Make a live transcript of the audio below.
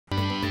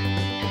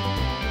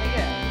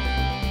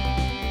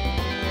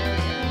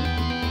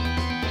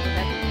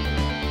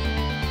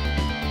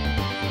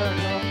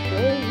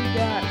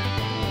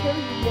Kill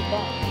your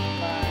boss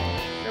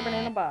by Sir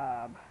Banana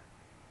Bob.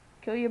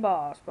 Kill your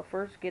boss, but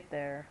first get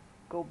there.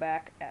 Go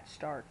back at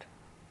start.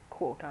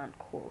 Quote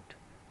unquote.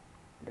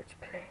 Let's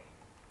play.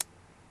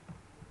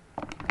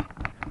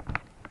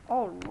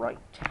 Alright.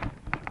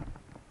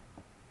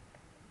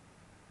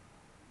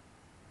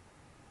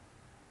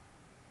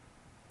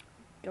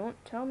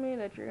 Don't tell me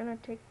that you're gonna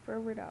take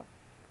forever to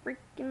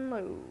freaking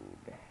load.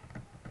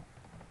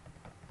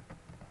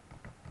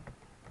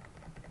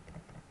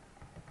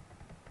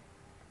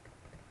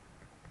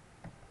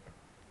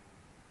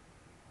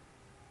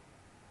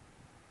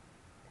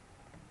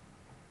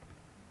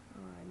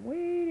 I'm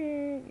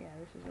waiting. Yeah,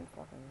 this isn't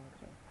fucking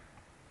working.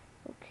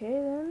 Okay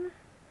then.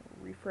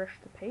 Refresh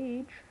the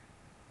page.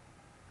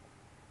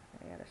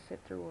 I gotta sit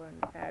through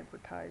an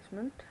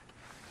advertisement.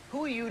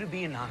 Who are you to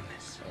be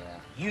anonymous? Yeah.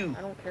 You,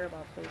 I don't care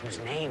about whose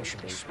name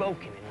should be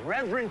spoken in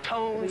reverent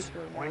tones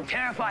or in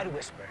terrified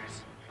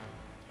whispers.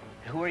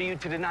 And who are you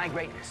to deny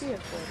greatness? Yeah,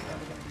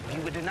 If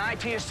you would deny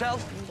to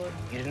yourself,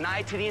 you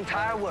deny to the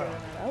entire world.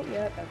 Out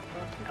yet.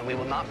 And we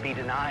will not be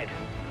denied.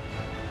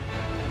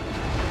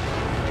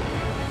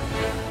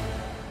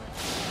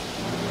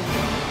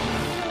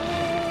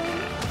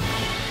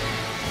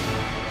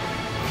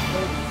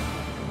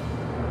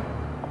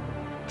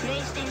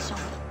 PlayStation.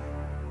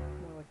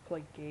 More like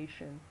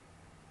playgation.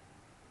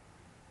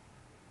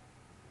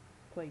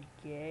 Play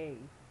gay,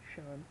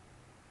 Sean.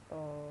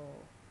 Oh.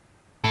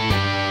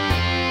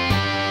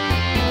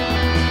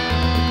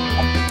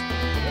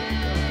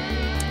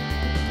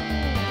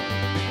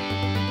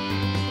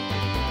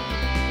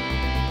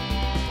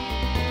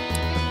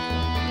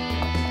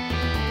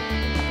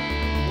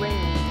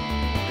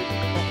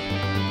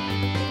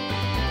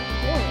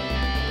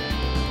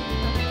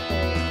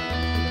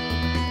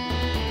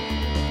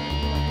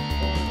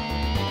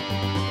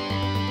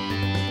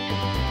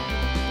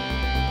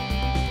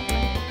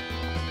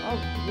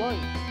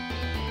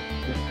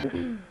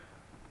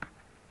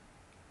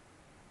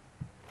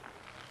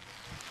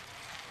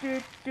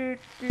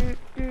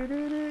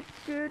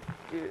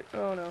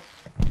 Oh no.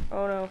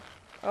 Oh no.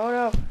 Oh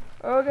no.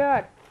 Oh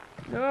god.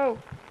 No.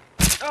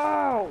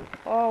 Oh.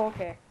 Oh,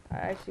 okay.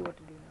 I see what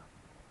to do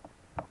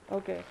now.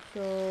 Okay,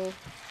 so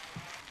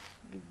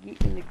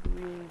get in the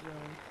green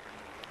zone.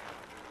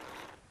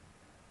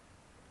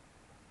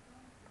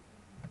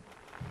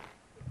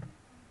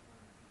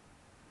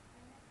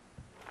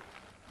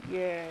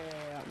 Yeah,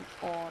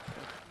 I'm awesome.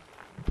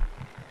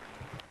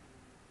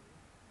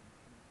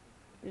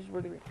 This is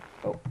where the green.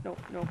 Oh, no,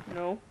 no,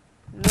 no.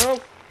 No!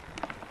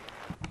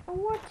 Oh,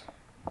 what?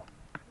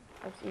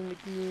 I was in the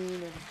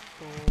green and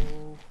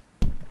go.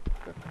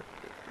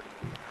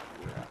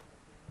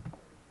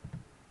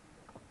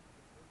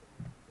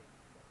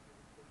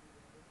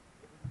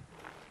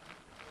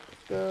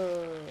 Let's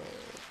go.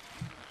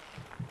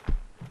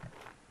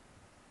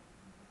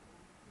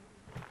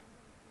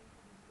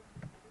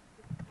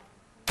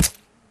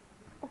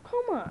 Oh,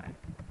 come on.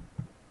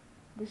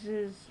 This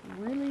is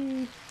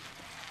really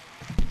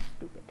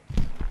stupid.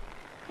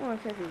 Well,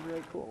 it's actually a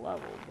really cool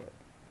level, but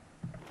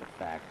the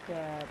fact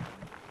that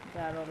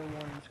that other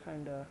one's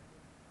kinda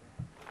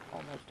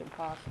almost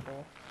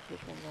impossible. This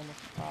one's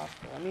almost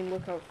impossible. I mean,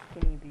 look how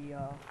skinny the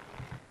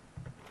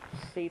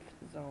safe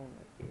zone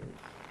is.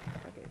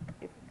 Okay,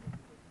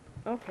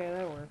 okay,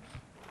 that works.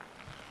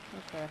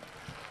 Okay.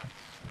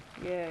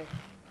 Yay.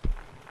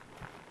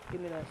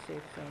 Give me that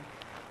safe zone.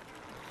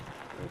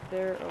 Right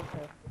there,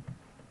 okay.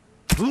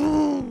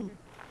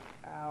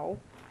 Ow.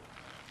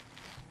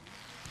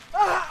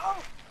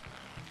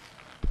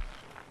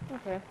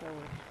 Okay, that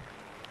works.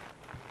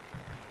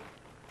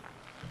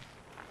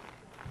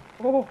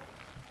 Oh!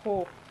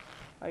 Oh!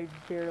 I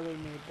barely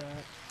made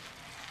that.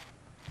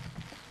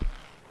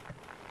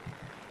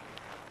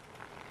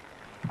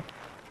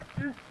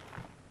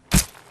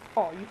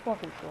 Oh, you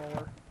fucking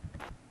troller.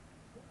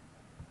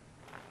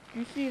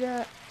 You see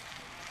that?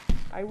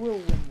 I will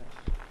win this.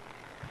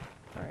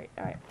 Alright,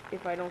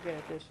 if I don't get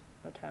it this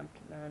attempt,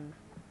 then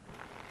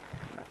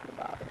I'm not gonna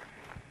bother.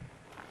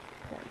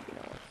 You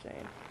know what I'm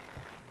saying.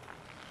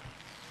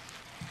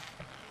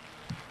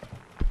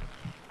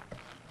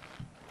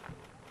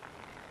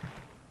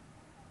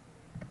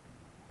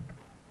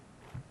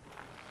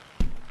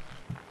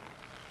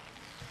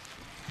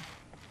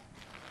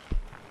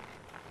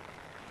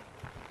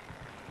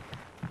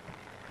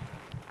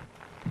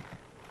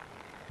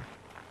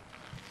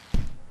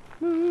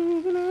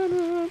 Moving on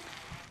up.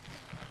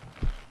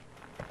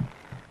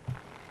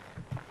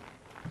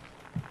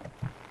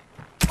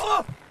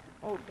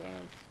 Oh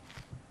damn.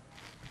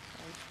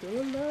 I'm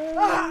still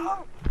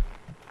alive.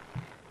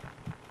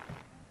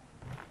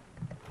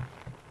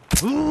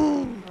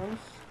 I'm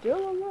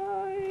still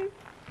alive.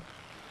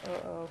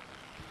 Uh-oh.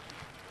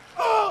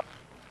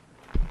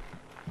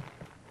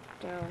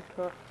 Down,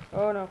 cook.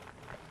 Oh no.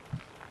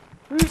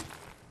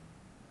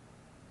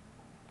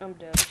 I'm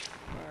dead.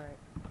 Alright.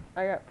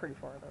 I got pretty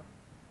far though.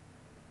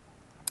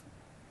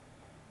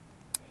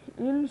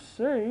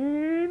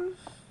 Insane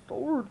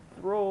sword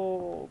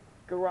throw.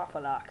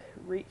 Garofalok.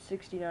 Rate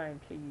 69,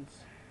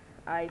 please.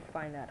 I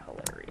find that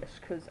hilarious,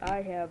 because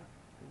I have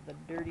the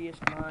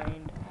dirtiest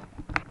mind,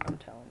 I'm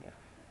telling you.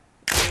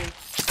 I mean,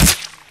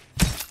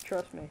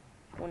 trust me,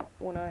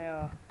 when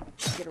I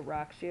get a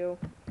Roxio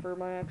for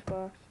my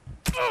Xbox,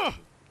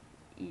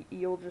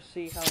 you'll just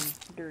see how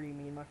dirty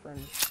me and my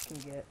friends can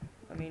get.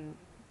 I mean,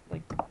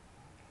 like,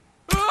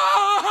 you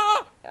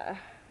have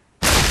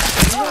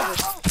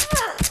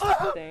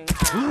this thing.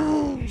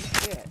 Holy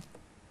shit.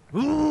 How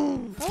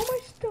am I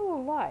still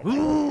alive? I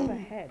don't have a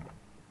head.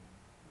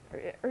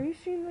 Are you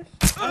seeing this?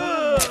 I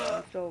don't have a head.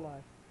 I'm still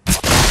alive.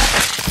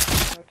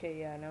 Okay,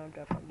 yeah, now I'm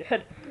definitely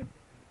dead.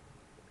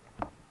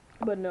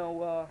 But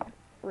no,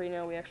 right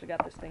now we actually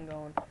got this thing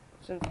going.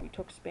 Since we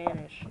took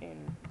Spanish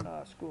in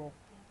school,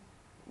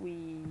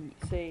 we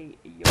say,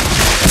 yo,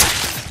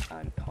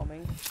 I'm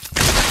coming.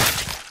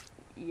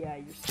 Yeah,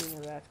 you're seeing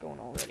where that's going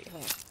already,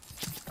 huh?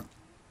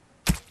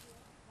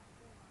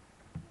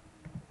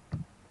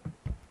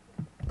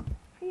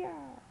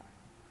 Yeah.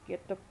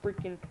 Get the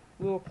freaking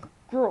little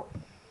girl.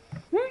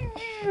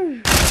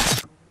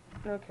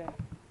 Okay.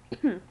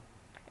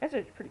 That's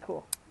actually pretty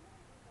cool.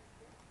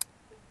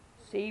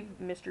 Save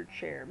Mr.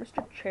 Chair.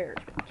 Mr. Chair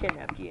has been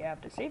kidnapped. You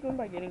have to save him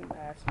by getting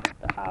past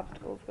the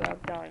obstacles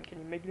without dying. Can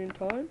you make it in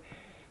time?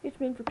 It's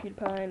been for Peter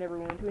Pie and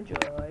everyone to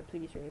enjoy.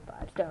 Please rate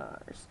 5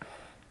 stars.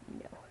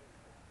 No.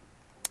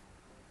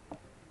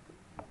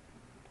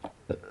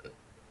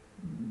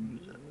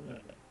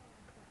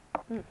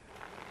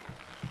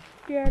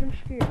 Dad, I'm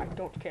scared. I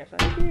don't care.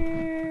 I'm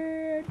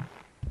scared.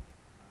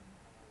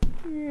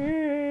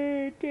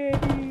 Yeah,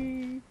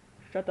 Daddy.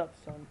 Shut up,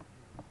 son.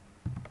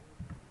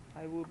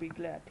 I will be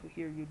glad to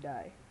hear you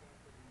die.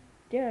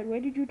 Dad, why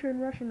did you turn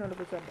Russian all of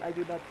a sudden? I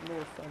do not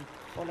know, son.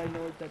 All I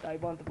know is that I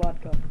want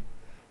vodka.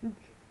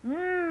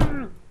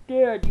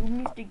 Dad, you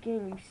missed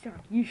again. You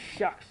suck. You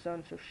suck,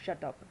 son, so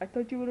shut up. I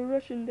thought you were a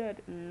Russian,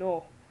 Dad.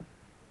 No.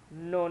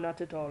 No,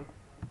 not at all.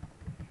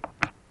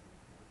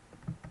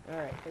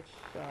 Alright,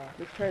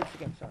 let's try this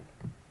again, son.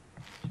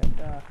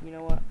 Except, you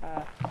know what?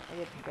 I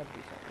gotta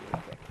do something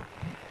really quick.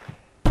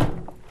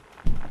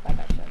 Bye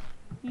bye, son.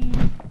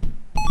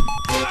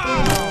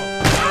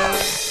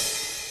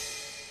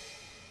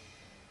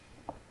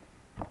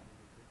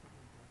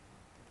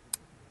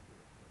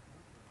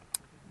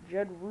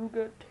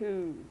 Jedruga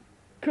 2.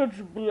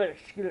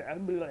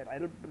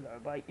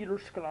 By Eater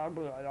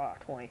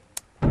 20.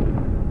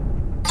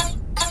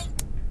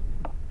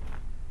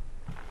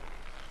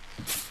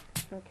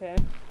 Okay.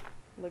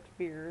 Looks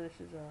beer. This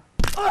is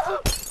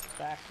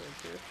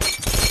backwards here.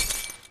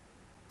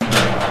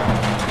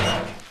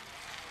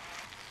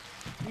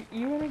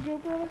 You wanna go,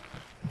 brother?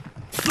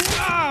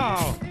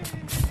 Oh!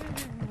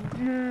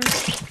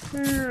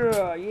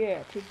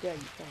 Yeah, take that,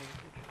 you son of a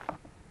bitch.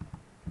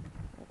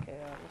 Okay,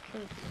 let's try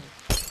this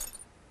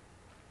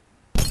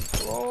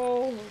again.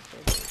 Roll.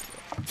 Okay,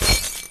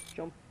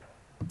 jump.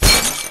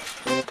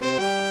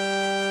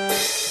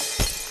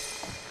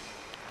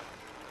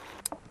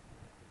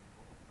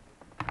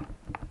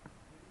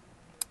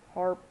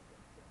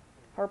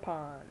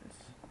 Harpons.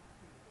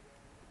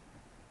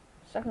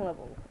 Second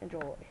level.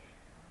 Enjoy.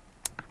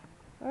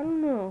 I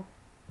don't know.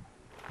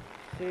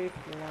 Safe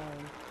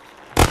line.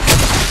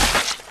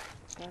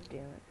 God damn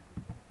it.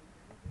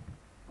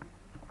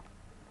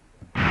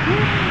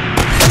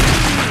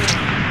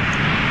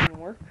 Didn't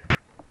work.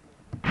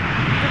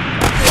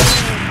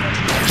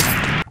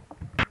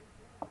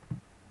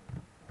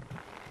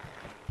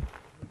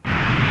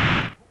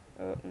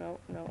 Oh, no,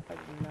 I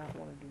do not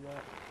want to do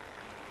that.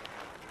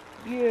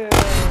 Yeah.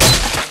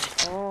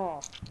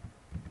 Oh.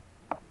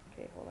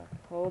 Okay,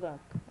 hold on.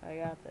 I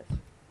got this.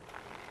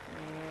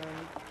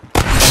 And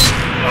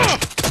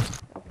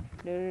oh,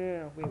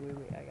 no.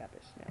 Wait. I got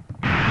this now.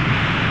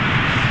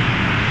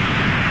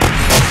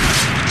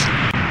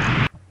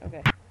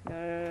 Okay. No.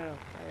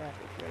 I got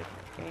this. Ready?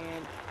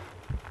 And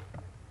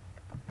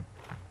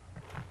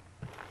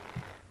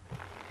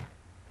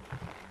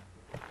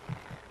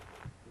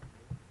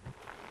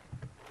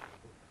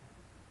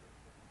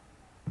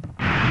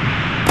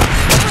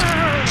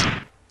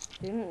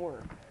didn't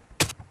work.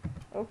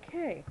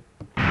 Okay.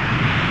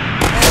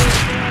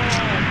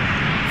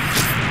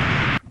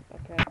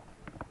 Okay.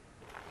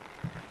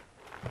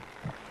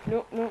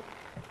 No.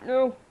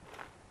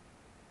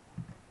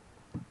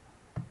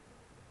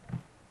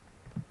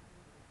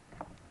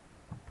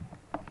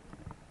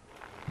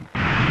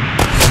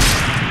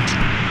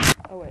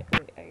 Oh, wait,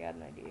 I got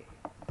an idea.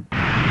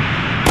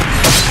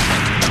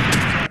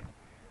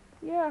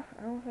 Yeah,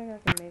 I don't think I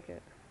can make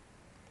it.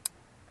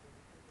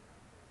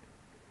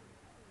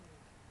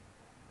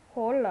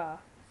 Hola,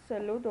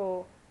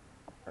 saludo,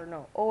 or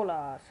no,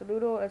 hola,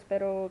 saludo,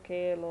 espero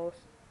que los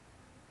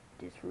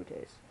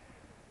disfrutes.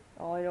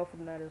 All I know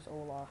from that is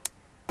hola.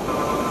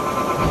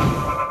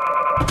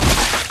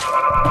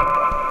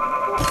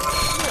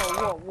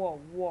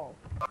 Whoa.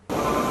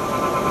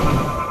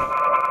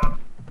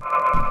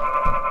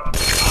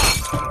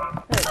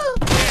 Hey.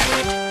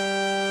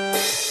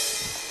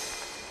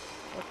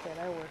 Okay,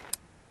 that worked.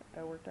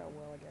 That worked out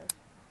well, I guess.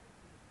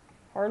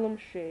 Harlem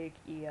Shake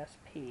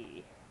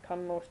ESP.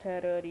 con los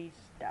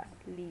terroristas,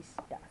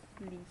 listas,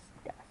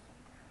 listas.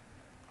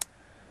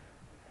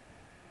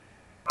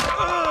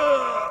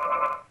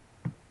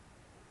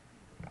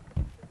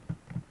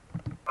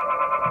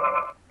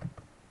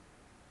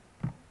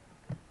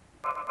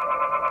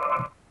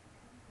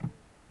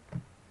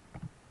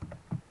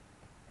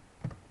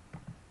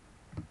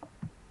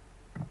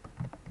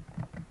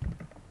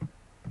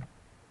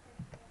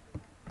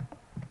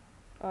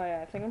 Oh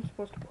yeah, I think I'm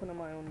supposed to put in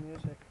my own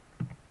music.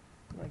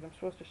 Like, I'm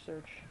supposed to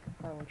search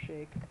Harlem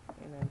Shake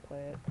and then play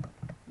it.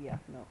 Yeah,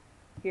 no.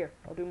 Here,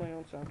 I'll do my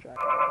own soundtrack.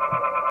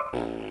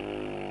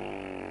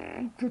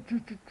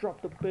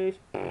 Drop the bass.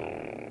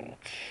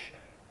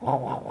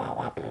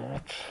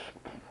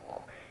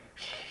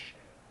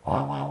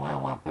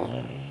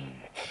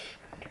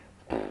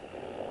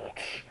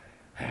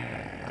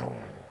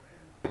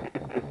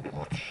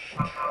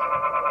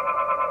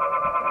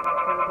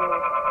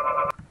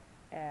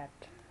 At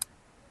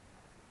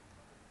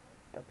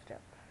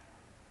dubstep.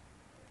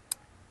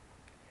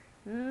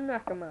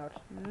 Knock 'em out.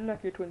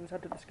 Knock your twins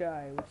out of the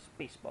sky with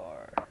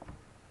spacebar.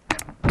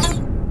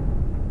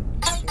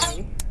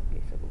 Okay,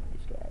 so go with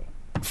this guy.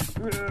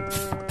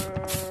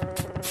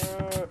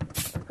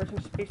 I'm pressing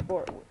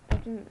spacebar.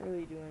 That didn't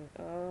really do anything.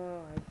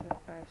 Oh,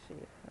 I see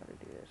how to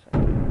do this. I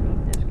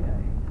need this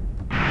guy.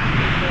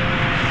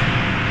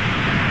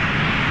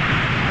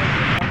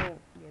 I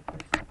don't get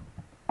this.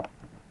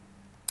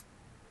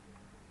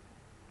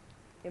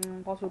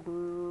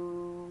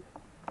 Impossible.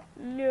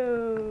 No.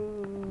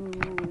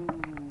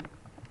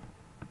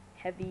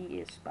 Heavy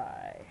is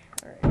spy.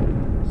 Alright.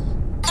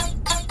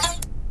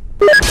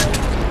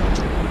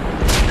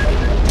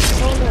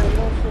 Oh no,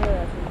 don't say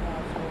that's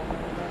impossible.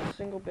 Not a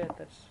single bit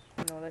that's,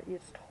 you know, that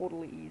it's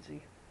totally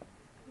easy.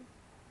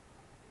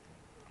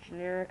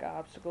 Generic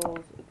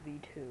obstacles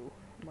V2.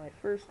 My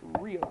first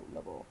real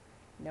level.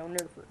 Now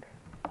Nerford.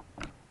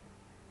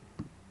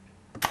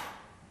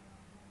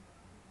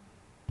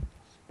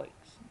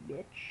 Spikes,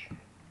 bitch.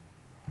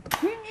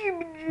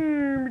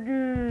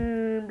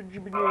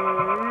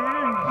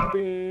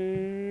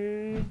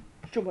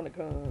 Jump on the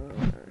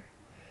car.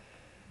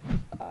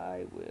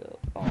 I will.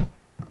 Oh.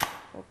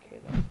 Okay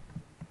then.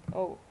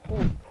 Oh,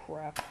 holy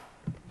crap.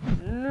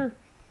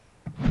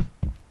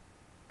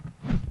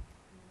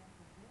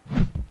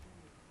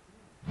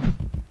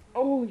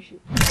 Holy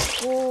shit.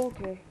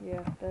 Okay,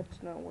 yeah,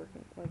 that's not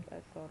working like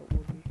I thought it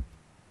would be.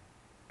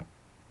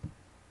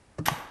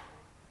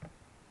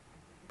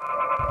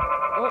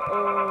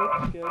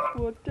 Uh-oh, guess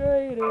what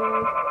day it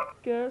is?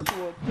 Guess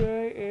what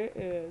day it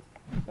is?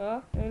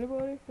 Huh?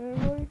 Anybody?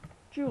 Anybody?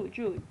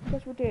 Julie,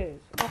 guess what day it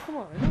is? Oh, come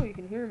on, I know you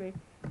can hear me.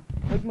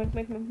 Mike. You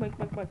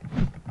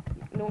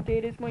know what day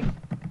it is, Mike?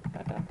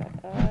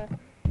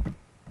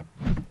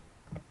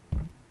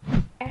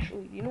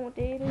 Ashley, do you know what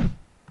day it is?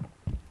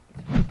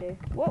 It's what day?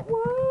 What?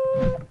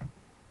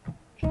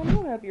 John,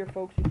 how happy are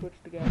folks who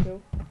switched to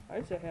Gecko?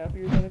 I'd say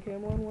happier than a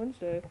camel on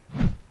Wednesday.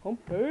 Hump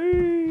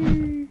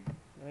day!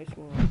 Nice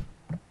one.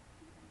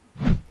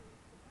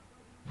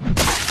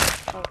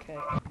 Okay,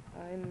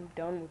 I'm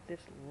done with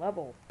this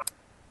level.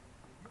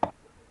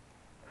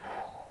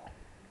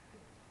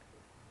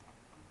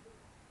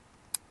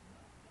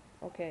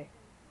 Okay,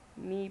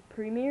 mi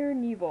primer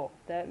nivel.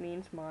 That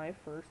means my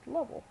first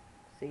level.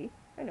 See?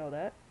 I know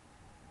that.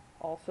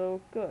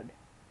 Also good.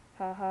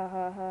 Ha ha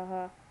ha ha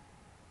ha.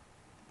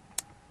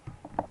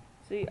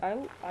 See,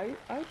 I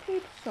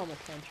paid some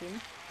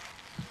attention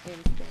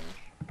in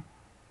Spanish.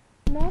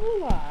 Not a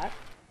lot,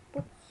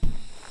 but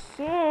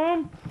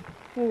some.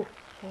 Oh.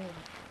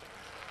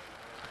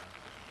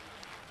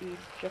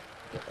 Eject.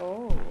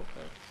 Oh,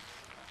 okay.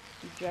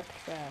 Eject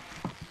fast.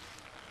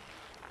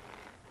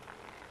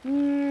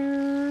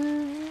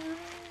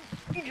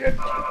 Eject.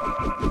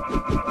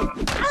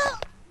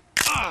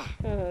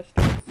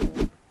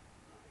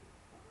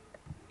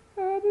 I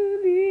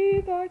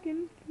believe I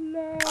can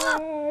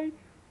fly.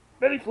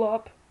 Belly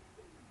flop.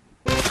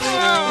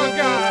 Oh,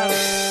 God!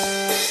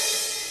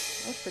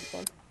 That's pretty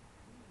fun.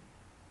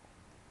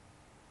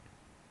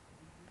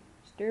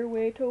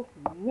 Stairway to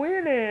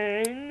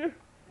Winning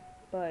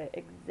by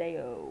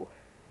Exeo.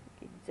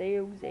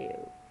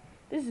 Exeo.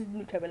 This is a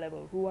new type of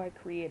level who I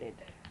created.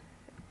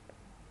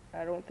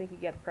 I don't think you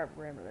got the proper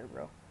grammar there,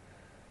 bro.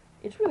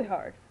 It's really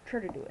hard. Try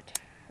to do it.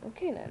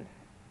 Okay then.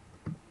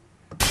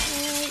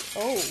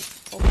 Oh.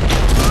 Okay.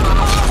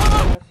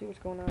 Let's see what's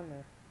going on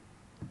there.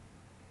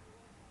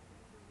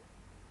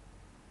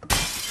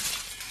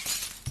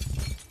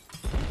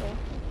 Okay, I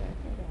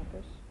got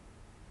this.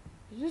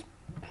 This is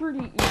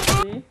pretty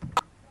easy.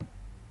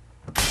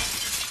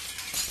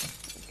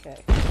 Okay.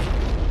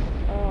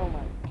 Oh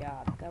my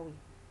god, that was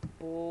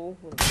bull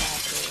with a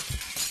capital.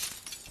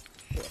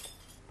 Shit.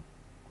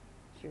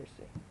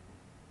 Seriously.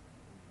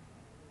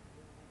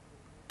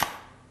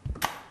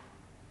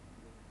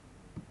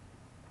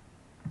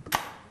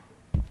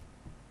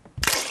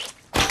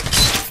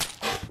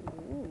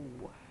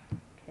 Ooh.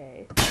 Okay.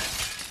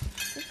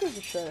 This goes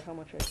to show how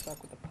much I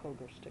suck with the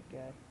pogo stick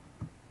guy.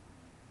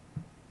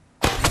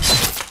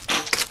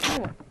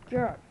 Come on,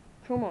 Jack.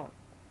 Come on.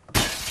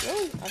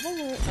 Really? I've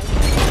only...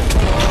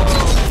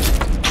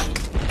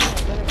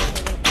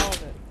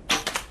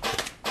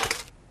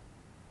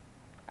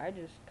 I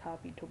just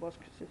copied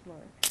Tobuscus'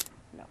 line.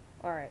 No.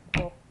 Alright,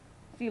 well,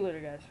 see you later,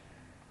 guys.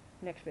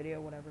 Next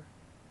video, whatever.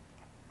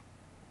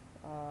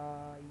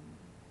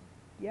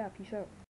 Yeah, peace out.